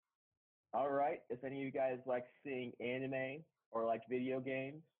All right. If any of you guys like seeing anime or like video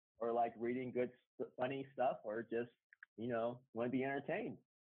games or like reading good, funny stuff, or just want to be entertained,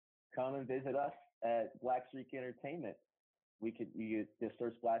 come and visit us at Black Streak Entertainment. You could just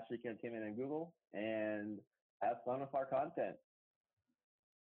search Black Streak Entertainment in Google and have fun with our content.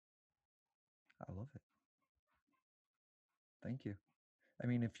 I love it. Thank you. I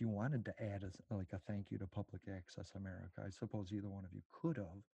mean, if you wanted to add like a thank you to Public Access America, I suppose either one of you could have,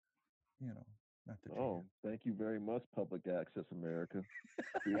 not that you Oh, thank you very much, Public Access America.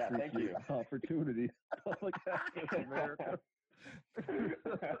 We Yeah, thank appreciate you. the opportunity, Public Access America.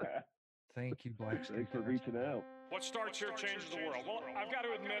 Thank you, Black Streak. Thanks for reaching out. What starts here changes the world. Well, I've got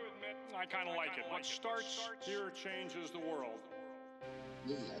to admit, I kind of like it. What starts here changes the world.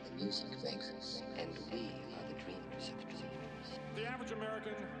 We are the music makers, and we are the dreamers of dreams. The average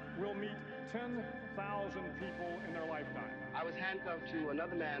American will meet 10,000 people in their lifetime. I was handcuffed to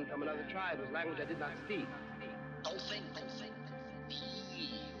another man from another tribe whose language I did not speak. Don't think.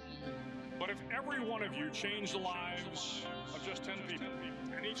 But if every one of you changed the lives of just 10 people,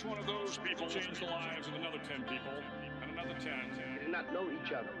 and each one of those people changed the lives of another 10 people, and another 10. We did not know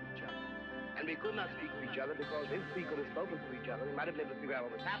each other. And we could not speak to each other because if we could have spoken to each other, we might have been able to figure out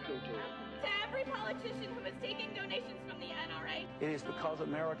what was happening to them. To every politician who is taking donations from the NRA. It is because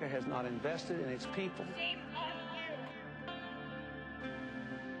America has not invested in its people. Shame on you.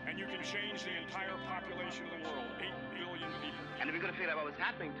 And you can change the entire population of the world, 8 billion people. And if we could have figured out what was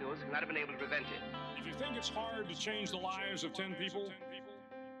happening to us, we might have been able to prevent it. If you think it's hard to change the lives of 10 people,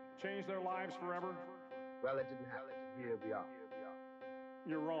 change their lives forever, Well, it didn't happen. Here we are.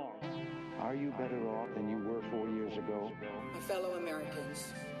 you're wrong. Are you better off than you were 4 years ago? My fellow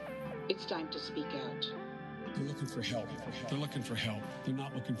Americans, it's time to speak out. They're looking for help. They're looking for help. They're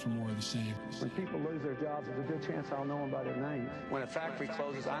not looking for more of the same. When people lose their jobs, there's a good chance I'll know them by their names. When a factory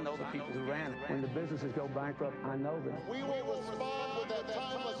closes, I know the people who ran it. When the businesses go bankrupt, I know them. We will respond with that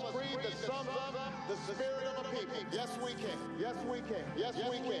timeless creed that sums up the spirit of a people. Yes, we can. Yes, we can. Yes,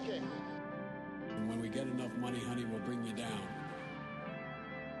 we can. And when we get enough money, honey, we'll bring you down.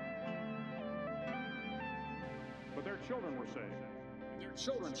 But their children were saved. And their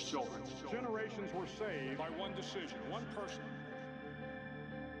children's children. Generations were saved by one decision, one person.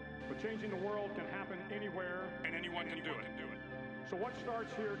 But changing the world can happen anywhere, and anyone can do it. So what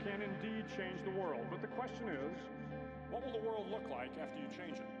starts here can indeed change the world. But the question is, what will the world look like after you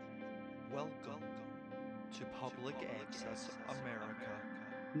change it? Welcome to Public Access America.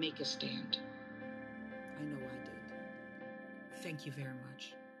 Make a stand. I know I did. Thank you very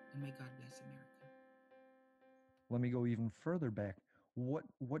much, and may God bless America. Let me go even further back. What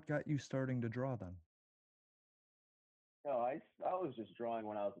got you starting to draw then? No, I was just drawing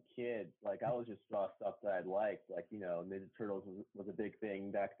when I was a kid. Like I was just draw stuff that I'd liked. Like Ninja Turtles was a big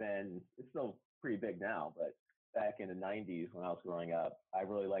thing back then. It's still pretty big now, but back in the '90s when I was growing up, I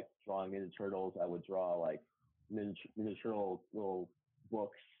really liked drawing Ninja Turtles. I would draw like Ninja Turtle little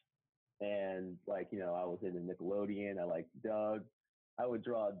books, and like I was into Nickelodeon. I liked Doug. I would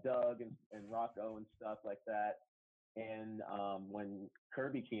draw Doug and Rocco and stuff like that. And when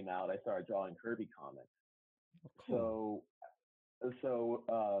Kirby came out, I started drawing Kirby comics. Cool. So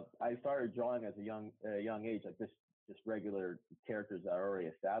I started drawing as a young age, like just regular characters that are already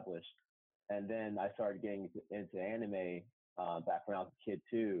established. And then I started getting into anime back when I was a kid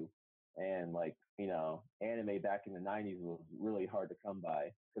too. And like anime back in the '90s was really hard to come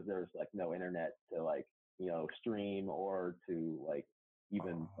by because there was like no internet to like stream or to like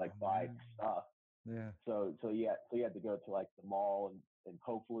even like buy stuff. Yeah. So you had to go to like the mall and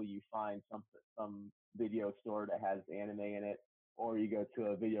hopefully you find some video store that has anime in it, or you go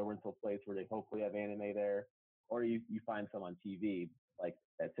to a video rental place where they hopefully have anime there, or you find some on TV like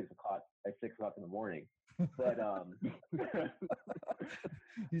at 6 o'clock in the morning. But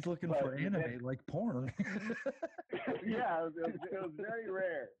he's looking for anime like porn. Yeah, it was very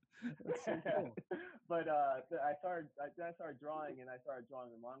rare. That's so cool. But I started drawing, and I started drawing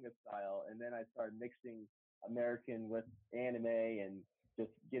the manga style, and then I started mixing American with anime and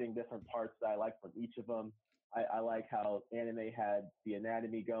just getting different parts that I like from each of them. I like how anime had the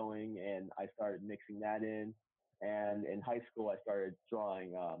anatomy going, and I started mixing that in. And in high school, I started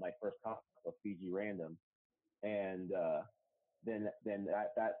drawing my first comic book, Fiji Random, and then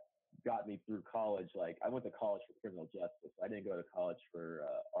that got me through college. Like I went to college for criminal justice. I didn't go to college for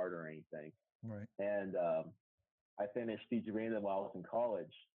art or anything. Right. And I finished Fiji Random while I was in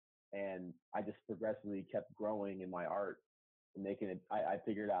college, and I just progressively kept growing in my art and making it. I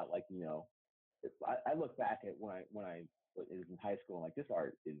figured out like I look back at when I was in high school and like this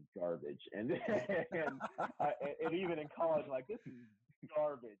art is garbage, and and even in college like this is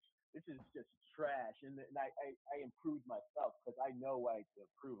garbage. this is just trash. And then I improved myself because I know what I to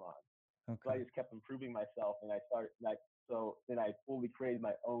improve on. Okay. So I just kept improving myself, and so then I fully created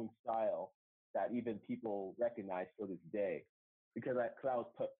my own style that even people recognize to this day. Because I was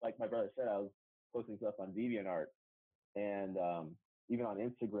like my brother said, I was posting stuff on DeviantArt, and even on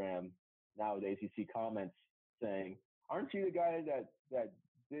Instagram nowadays, you see comments saying, "Aren't you the guy that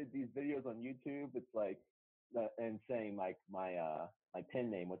did these videos on YouTube?" It's like, and saying like my pen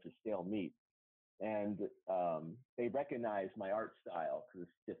name, which is Stale Meat, and they recognize my art style because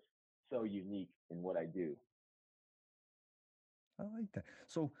it's just so unique in what I do. I like that.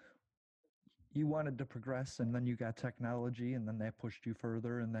 So you wanted to progress, and then you got technology, and then that pushed you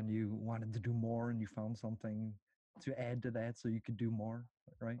further, and then you wanted to do more, and you found something to add to that so you could do more,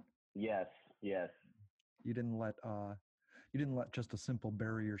 right? Yes. You didn't let just a simple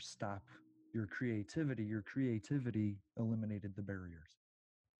barrier stop your creativity. Your creativity eliminated the barriers.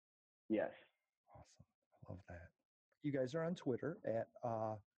 Yes. Awesome. I love that. You guys are on Twitter at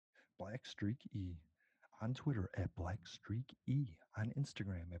BlackStreakE, on Twitter at BlackStreakE, on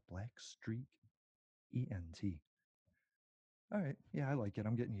Instagram at BlackStreakENT. All right. Yeah, I like it.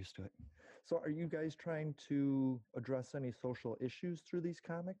 I'm getting used to it. So are you guys trying to address any social issues through these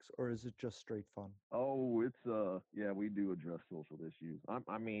comics, or is it just straight fun? Oh, it's yeah, we do address social issues.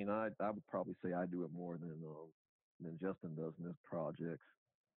 I mean, I would probably say I do it more than Justin does in his projects.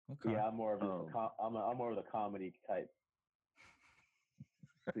 Okay. Yeah, I'm more of I'm more of the comedy type.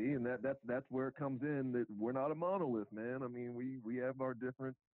 See, and that's where it comes in, that we're not a monolith, man. I mean, we have our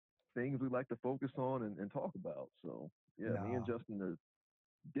different things we like to focus on and talk about. So yeah, me and Justin are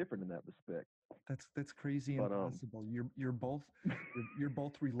different in that respect. That's crazy and impossible. You're both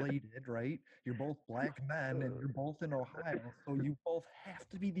related, right? You're both black men, and you're both in Ohio, so you both have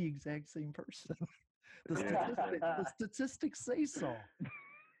to be the exact same person. The statistics say so.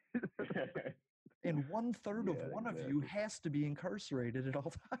 And 1/3 of one of you has to be incarcerated at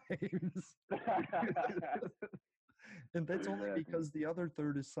all times. And that's only because the other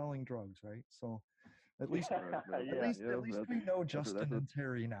third is selling drugs, right? So at least we know Justin and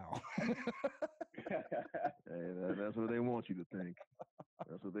Terry now. Hey, that's what they want you to think.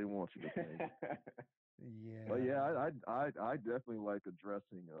 That's what they want you to think. Yeah. But yeah, I definitely like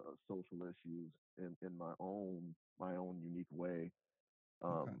addressing social issues in my own unique way.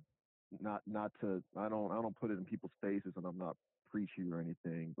 Okay. Not to I don't put it in people's faces, and I'm not preachy or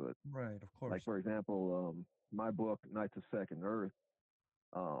anything, but right, of course. Like for example, my book Knights of Second Earth,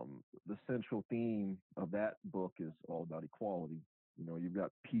 the central theme of that book is all about equality. You know, you've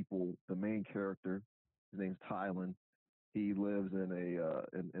got people. The main character, his name's Tylan. He lives in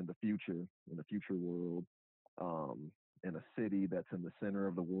the future world, in a city that's in the center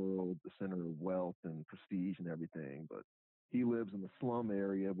of the world, the center of wealth and prestige and everything. But he lives in the slum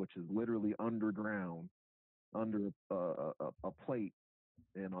area, which is literally underground, under a plate,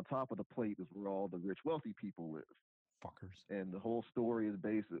 and on top of the plate is where all the rich, wealthy people live. Fuckers. And the whole story is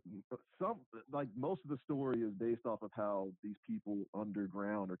most of the story is based off of how these people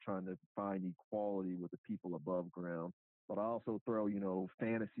underground are trying to find equality with the people above ground. But I also throw,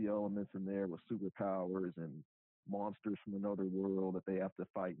 fantasy elements in there with superpowers and monsters from another world that they have to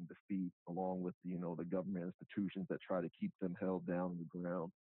fight and defeat, along with, the government institutions that try to keep them held down on the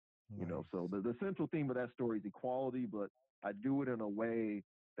ground. Nice. So the central theme of that story is equality, but I do it in a way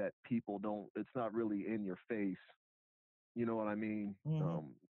that people don't, it's not really in your face. You know what I mean?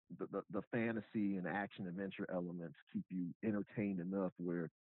 Mm-hmm. The fantasy and action adventure elements keep you entertained enough where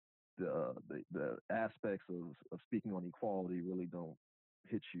the aspects of speaking on equality really don't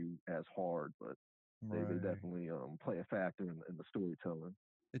hit you as hard, but they definitely play a factor in the storytelling.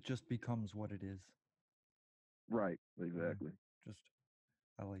 It just becomes what it is. Right, exactly.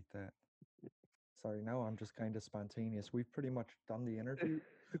 I like that. Sorry, now I'm just kind of spontaneous. We've pretty much done the interview,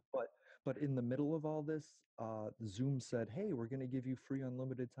 but in the middle of all this, Zoom said, "Hey, we're going to give you free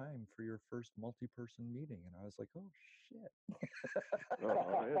unlimited time for your first multi-person meeting," and I was like, "Oh shit!"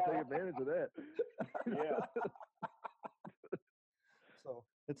 Take advantage of that. Yeah. So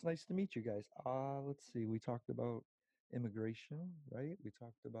it's nice to meet you guys. Let's see. We talked about immigration, right? We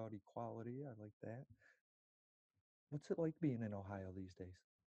talked about equality. I like that. What's it like being in Ohio these days?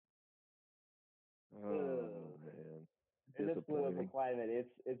 Oh man. In this political climate,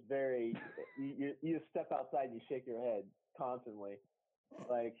 it's very you step outside and you shake your head constantly.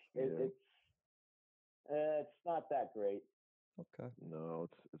 Like it's not that great. Okay. No,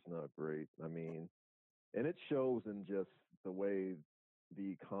 it's not great. I mean, and it shows in just the way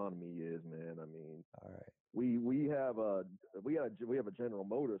the economy is, man. I mean, all right. We have a General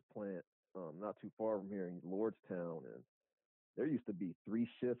Motors plant not too far from here in Lordstown, and there used to be 3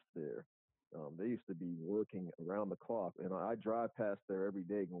 shifts there. They used to be working around the clock, and I drive past there every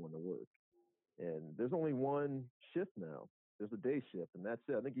day going to work. And there's only 1 shift now. There's a day shift, and that's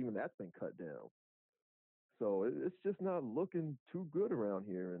it. I think even that's been cut down. So it's just not looking too good around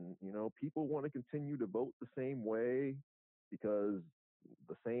here. And, you know, people want to continue to vote the same way because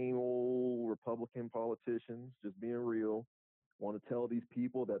the same old Republican politicians, just being real, want to tell these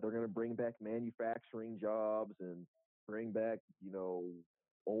people that they're going to bring back manufacturing jobs and bring back, you know,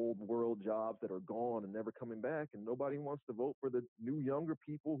 old world jobs that are gone and never coming back. And nobody wants to vote for the new younger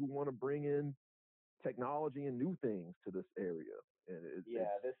people who want to bring in technology and new things to this area. And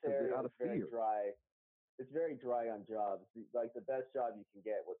this area is very dry. It's very dry on jobs. Like the best job you can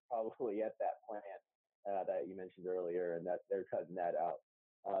get was probably at that plant that you mentioned earlier, and that they're cutting that out.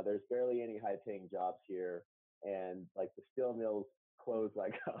 There's barely any high-paying jobs here, and like the steel mills closed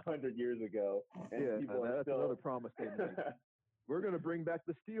like 100 years ago. And that's another promise they made. We're going to bring back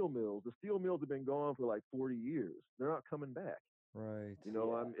the steel mills. The steel mills have been gone for like 40 years. They're not coming back. Right. You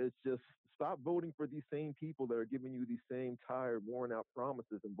know, it's just stop voting for these same people that are giving you these same tired, worn-out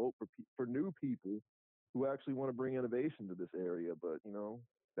promises, and vote for new people who actually want to bring innovation to this area. But, you know,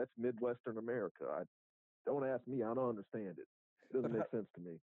 that's Midwestern America. Don't ask me. I don't understand it. It doesn't make sense to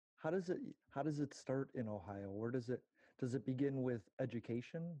me. How does it start in Ohio? Where does it begin with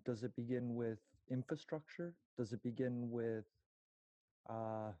education? Does it begin with infrastructure? Does it begin with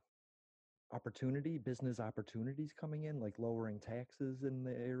business opportunities coming in, like lowering taxes in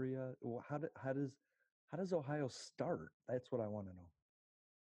the area? Well, how does Ohio start? That's what I want to know.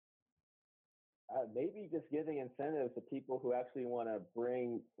 Maybe just giving incentives to people who actually want to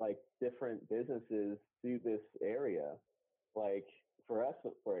bring like different businesses to this area. Like for us,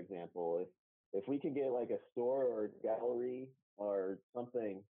 for example, if we can get like a store or gallery or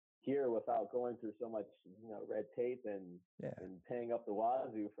something here without going through so much, you know, red tape and paying up the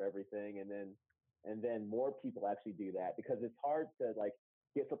wazoo for everything, and then more people actually do that, because it's hard to like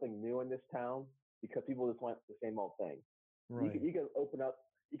get something new in this town because people just want the same old thing. Right. You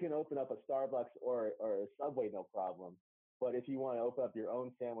can open up a Starbucks or a Subway, no problem. But if you want to open up your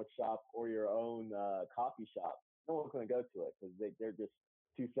own sandwich shop or your own coffee shop, no one's going to go to it because they're just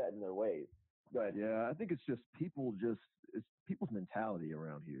too set in their ways. But yeah, I think it's just it's people's mentality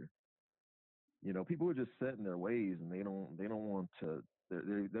around here. You know, people are just set in their ways, and they don't want to.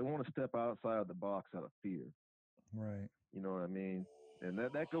 They want to step outside the box out of fear. Right. You know what I mean? And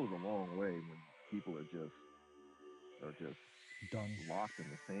that goes a long way when people are just done, locked in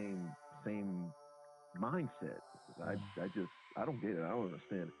the same mindset. I don't get it. I don't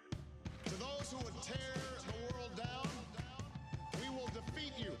understand it. To those who would tear the world down, we will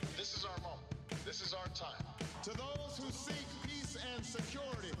defeat you. This is our moment. This is our time. To those who seek peace and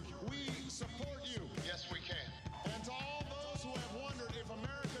security, we support you. Yes, we can. And to all those who have wondered if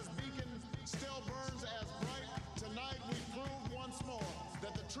America's beacon still burns as bright, tonight we prove once more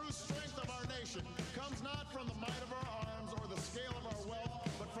that the true strength of our nation comes not from the might of our arms or the scale of our wealth,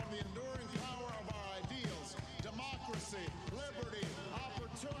 but from the enduring power of our ideals, democracy, liberty,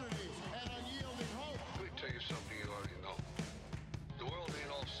 opportunity, and unyielding hope. Let me tell you something you already know. The world ain't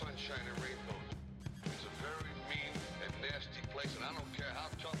all sunshine and rainbows. It's a very mean and nasty place, and I don't care how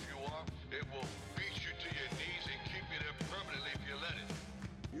tough you are, it will beat you to your knees and keep you there permanently if you let it.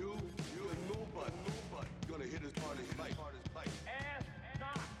 You and nobody gonna hit as hard as life. Ask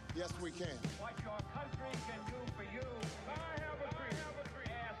not. Yes, we can. What your country can do for you. I have a dream.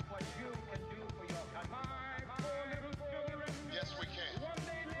 Ask what you can do for your country. My poor little children. Yes, we can. One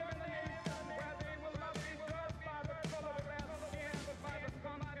day live in a nation where they will not be judged by the color of their skin, but by the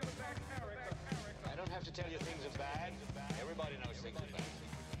content of their character. I don't have to tell you things are bad. Everybody knows things are bad.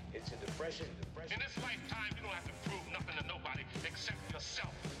 It's a depression. In this lifetime, you don't have to prove nothing to nobody except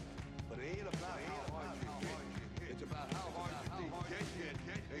yourself. But it ain't about how hard you get. It's about how hard you get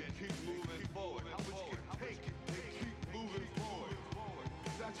and keep moving forward. How much you can take and keep moving forward.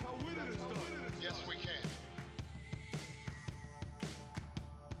 That's how winning is done. Yes, we can.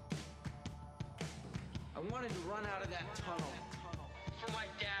 I wanted to run out of that tunnel. For my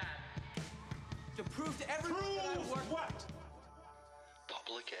dad. To prove to everyone that I work. What?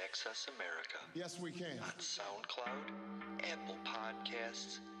 Public Access America. Yes, we can. On SoundCloud, Apple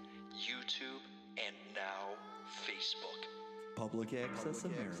Podcasts, YouTube, and now Facebook. Public Access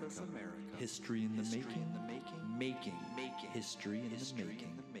America. History in the making. Making history in the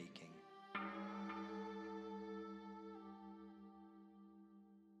making.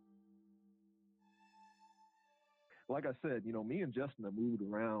 Like I said, you know, me and Justin have moved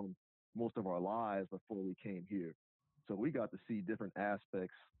around most of our lives before we came here. So we got to see different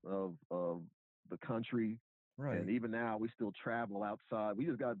aspects of the country, Right. And even now, we still travel outside. We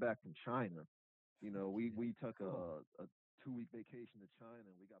just got back from China. You know, we took a 2-week vacation to China,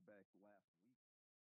 and we got back last week.